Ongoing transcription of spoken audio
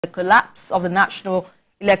The collapse of the national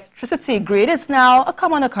electricity grid is now a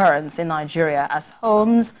common occurrence in Nigeria as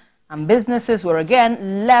homes and businesses were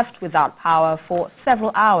again left without power for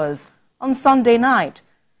several hours on Sunday night.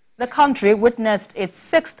 The country witnessed its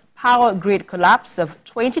sixth power grid collapse of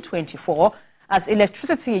 2024 as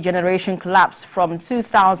electricity generation collapsed from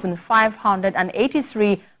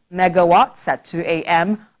 2,583 megawatts at 2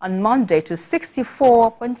 a.m. on Monday to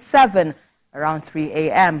 64.7 around 3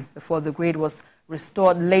 a.m. before the grid was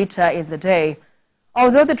restored later in the day.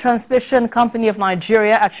 Although the Transmission Company of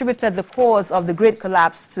Nigeria attributed the cause of the grid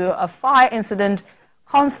collapse to a fire incident,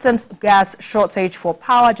 constant gas shortage for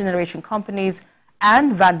power generation companies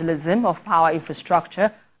and vandalism of power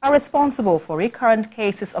infrastructure are responsible for recurrent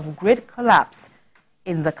cases of grid collapse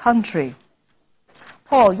in the country.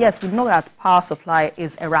 Paul, yes, we know that power supply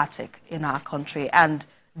is erratic in our country, and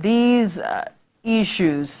these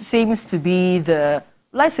issues seems to be the,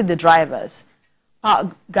 let's say, the drivers.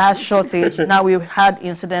 Gas shortage. Now we've had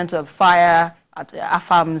incident of fire at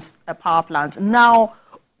Afam's power plant. Now,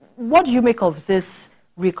 what do you make of this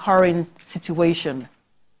recurring situation?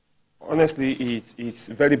 Honestly, it's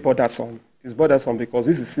very bothersome. It's bothersome because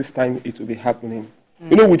this is the sixth time it will be happening.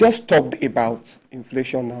 You know, we just talked about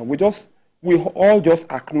inflation now. We all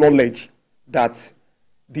just acknowledge that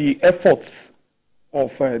the efforts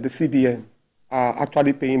of the CBN are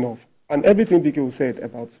actually paying off. And everything BK said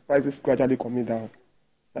about prices gradually coming down,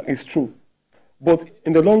 that is true. But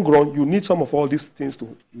in the long run, you need some of all these things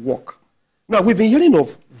to work. Now, we've been hearing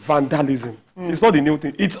of vandalism. It's not a new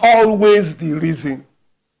thing. It's always the reason.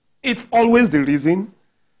 It's always the reason.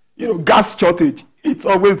 You know, gas shortage, it's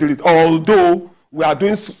always the reason. Although we are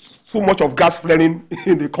doing so much of gas flaring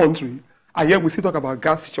in the country, and yet we still talk about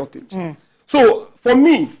gas shortage. So, for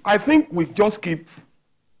me, I think we just keep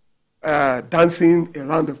dancing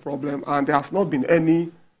around the problem, and there has not been any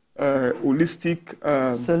holistic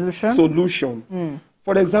solution.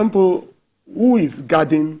 For example, who is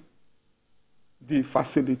guarding the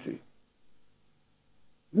facility?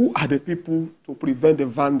 Who are the people to prevent the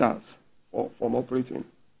vandals from operating?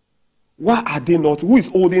 Why are they not? Who is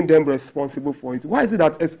holding them responsible for it? Why is it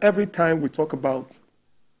that every time we talk about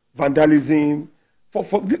vandalism,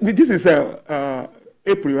 this is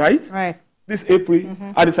April, right? Right. This April,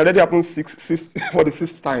 and it's already happened for the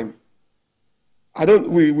sixth time.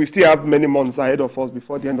 We still have many months ahead of us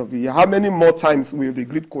before the end of the year. How many more times will the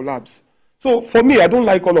grid collapse? So for me, I don't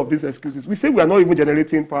like all of these excuses. We say we are not even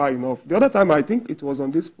generating power enough. The other time, I think it was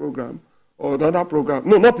on this program, or another program.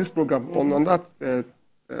 No, not this program, on that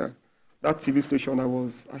TV station I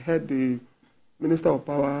heard the Minister of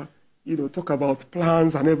Power, talk about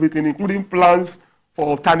plans and everything, including plans for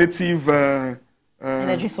alternative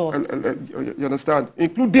energy source. You understand?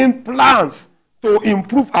 Including plans to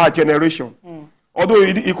improve our generation. Although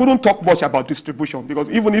he couldn't talk much about distribution,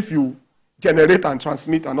 because even if you generate and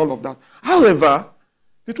transmit and all of that. However,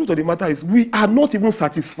 the truth of the matter is we are not even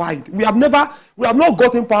satisfied. We have not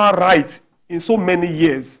gotten power right in so many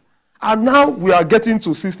years. And now we are getting to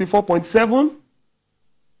 64.7.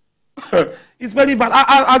 It's very bad.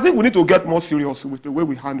 I think we need to get more serious with the way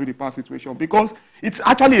we handle the power situation, because it's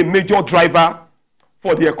actually a major driver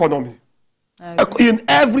for the economy. In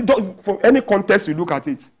from any context you look at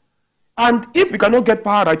it. And if we cannot get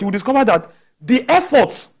power right, you will discover that the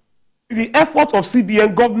effort of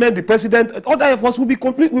CBN, government, the president, other efforts will be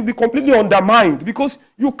completely undermined, because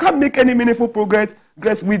you can't make any meaningful progress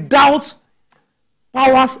without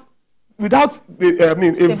powers, without a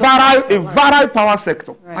virile power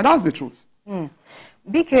sector. Right. And that's the truth.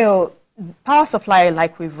 BKO, power supply,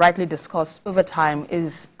 like we've rightly discussed over time,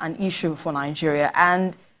 is an issue for Nigeria,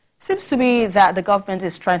 and seems to be that the government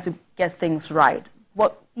is trying to get things right.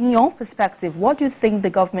 What, in your perspective, what do you think the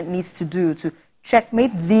government needs to do to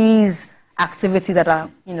checkmate these activities that are,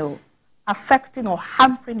 affecting or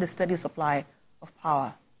hampering the steady supply of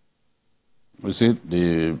power? You see,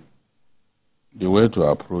 the way to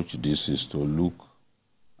approach this is to look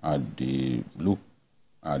at the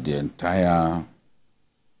entire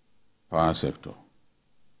power sector.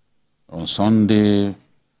 On Sunday,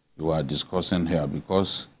 we were discussing here,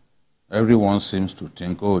 because everyone seems to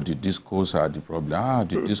think, oh, the discos are the problem.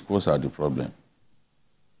 The discos are the problem.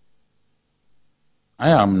 I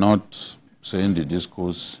am not saying the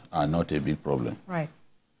discos are not a big problem. Right.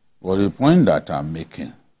 But the point that I'm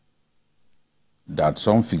making, that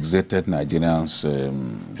some fixated Nigerians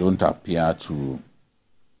don't appear to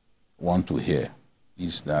want to hear,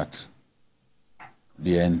 is that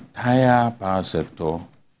the entire power sector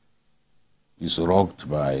is rocked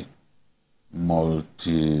by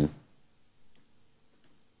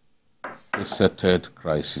multi-faceted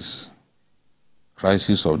crises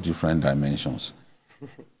of different dimensions.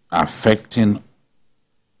 affecting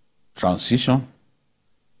transition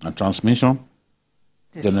and transmission,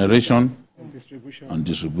 generation, and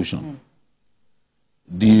distribution.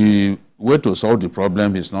 The way to solve the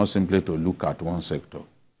problem is not simply to look at one sector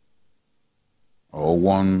or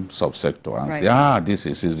one subsector and say, this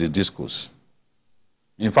is the discourse.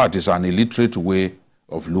 In fact, it's an illiterate way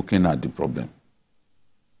of looking at the problem.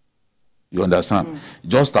 You understand?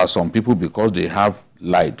 Just as some people, because they have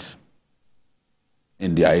lights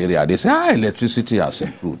in their area, they say, electricity has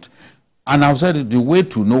improved. And I've said the way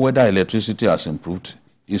to know whether electricity has improved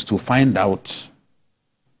is to find out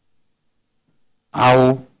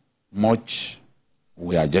how much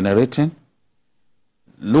we are generating.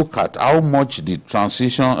 Look at how much the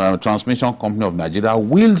transmission company of Nigeria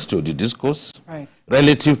wields to the discourse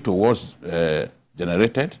relative to what's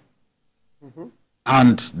generated.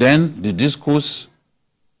 And then the discourse,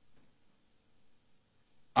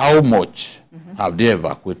 how much have they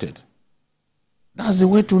evacuated? That's the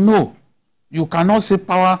way to know. You cannot say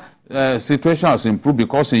power situation has improved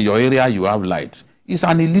because in your area you have light. It's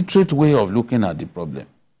an illiterate way of looking at the problem.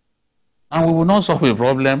 And we will not solve a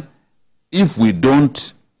problem if we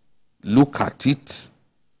don't look at it,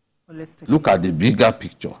 look at the bigger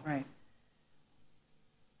picture.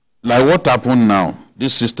 Like what happened now,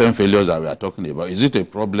 these system failures that we are talking about, is it a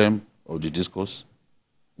problem of the discourse?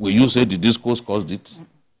 Will you say the discourse caused it?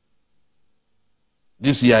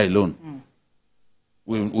 This year alone,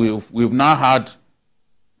 we've now had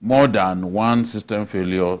more than one system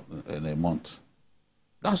failure in a month.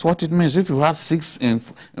 That's what it means. If you had 6 in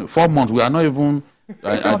 4 months, we are not even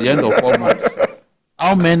at the end of 4 months.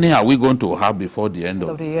 How many are we going to have before the end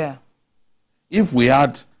of the year? If we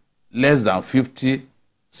had less than 50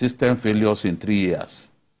 system failures in 3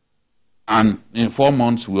 years, and in 4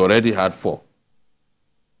 months we already had 4,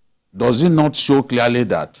 does it not show clearly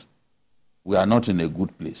that we are not in a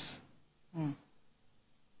good place?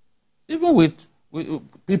 Even with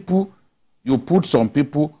people, you put some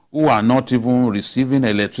people who are not even receiving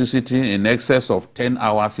electricity in excess of 10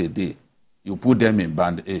 hours a day, you put them in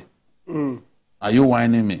band A. Are you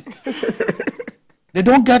whining me? They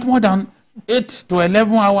don't get more than 8 to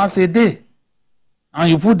 11 hours a day, and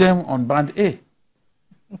you put them on band A.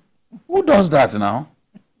 Who does that now?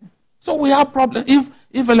 So we have problems.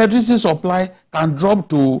 If electricity supply can drop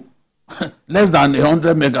to less than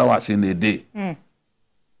 100 megawatts in a day,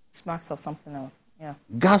 it's marks of something else.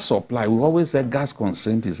 Gas supply, we always say gas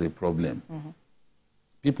constraint is a problem.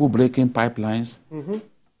 People breaking pipelines.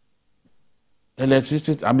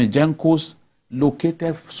 Electricity, Gencos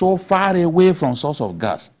located so far away from source of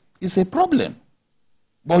gas. It's a problem.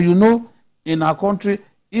 But you know, in our country,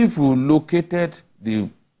 if we located the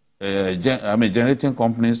generating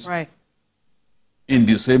companies in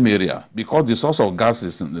the same area, because the source of gas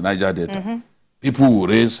is in the Niger Delta, people will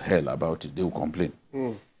raise hell about it. They will complain.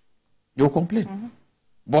 They will complain.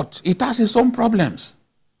 But it has its own problems.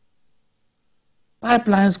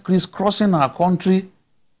 Pipelines crisscrossing our country,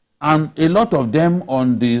 and a lot of them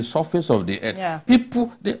on the surface of the earth.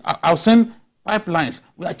 People, I've seen pipelines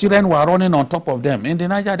where children were running on top of them. In the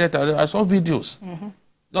Niger Delta, I saw videos.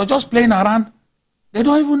 They're just playing around. They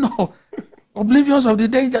don't even know. Oblivious of the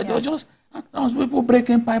danger. They're just, people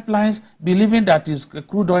breaking pipelines, believing that it's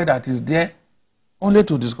crude oil that is there, only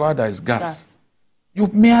to discover that it's gas.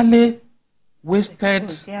 You've merely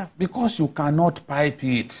wasted because you cannot pipe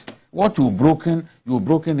it. What you've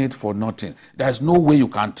broken it for nothing. There's no way you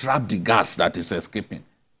can trap the gas that is escaping.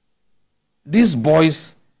 These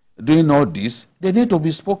boys doing all this, they need to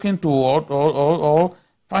be spoken to or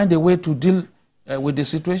find a way to deal with the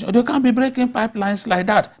situation. They can't be breaking pipelines like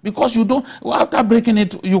that, because you don't, after breaking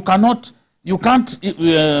it, you can't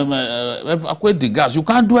evacuate the gas. You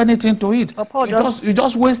can't do anything to it. But Paul, you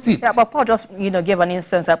just waste it. But Paul just gave an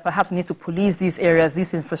instance that perhaps need to police these areas,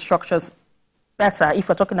 these infrastructures better if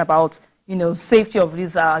we're talking about safety of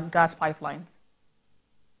these gas pipelines.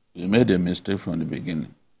 You made a mistake from the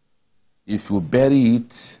beginning. If you bury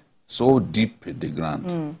it so deep in the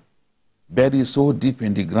ground, bury so deep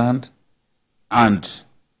in the ground, and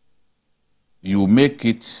you make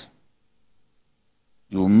it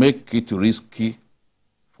risky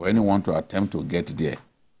for anyone to attempt to get there.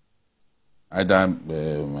 Either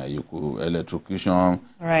you could electrocution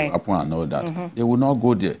happen and all that. They will not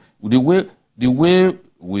go there. The way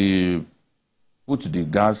we put the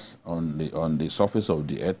gas on the surface of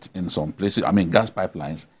the earth in some places, gas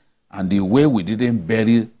pipelines, and the way we didn't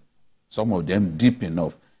bury some of them deep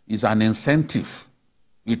enough is an incentive.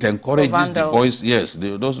 It encourages the boys,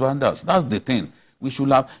 those vandals. That's the thing. We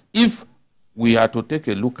should have, if we are to take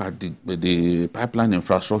a look at the pipeline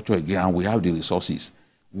infrastructure again, and we have the resources,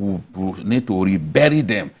 we need to rebury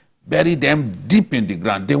them bury them deep in the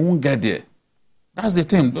ground. They won't get there. That's the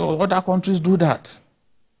thing. Other countries do that.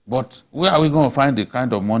 But where are we going to find the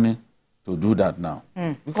kind of money to do that now?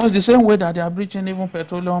 Because the same way that they are breaching even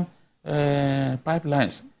petroleum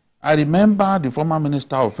pipelines. I remember the former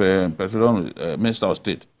Minister of Minister of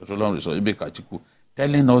State, Petroleum Resources, Ibe Kachiku,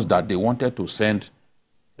 telling us that they wanted to send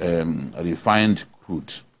refined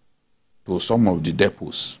crude to some of the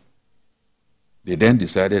depots. They then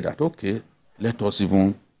decided that, okay, let us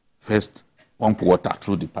even first pump water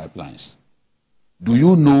through the pipelines. Do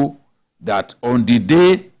you know that on the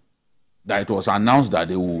day that it was announced that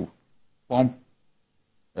they will pump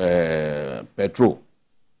petrol,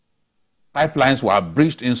 pipelines were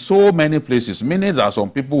breached in so many places, meaning that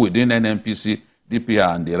some people within NNPC,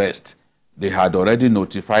 DPR, and the rest, they had already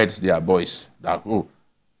notified their boys that, oh,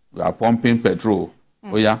 we are pumping petrol.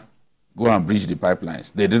 Oh, yeah, go and breach the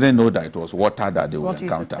pipelines. They didn't know that it was water that they would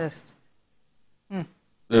encounter.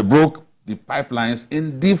 They broke the pipelines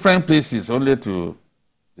in different places only to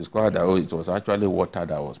discover that, oh, it was actually water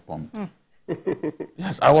that was pumped.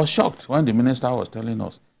 Yes, I was shocked when the minister was telling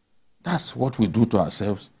us. That's what we do to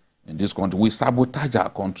ourselves in this country. We sabotage our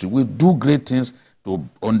country. We do great things to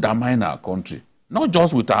undermine our country. Not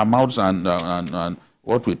just with our mouths and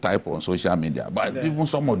what we type on social media, but even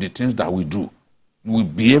some of the things that we do. We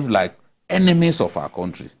behave like enemies of our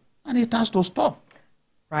country. And it has to stop.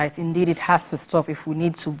 Right, indeed it has to stop if we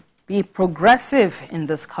need to be progressive in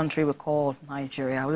this country we call Nigeria.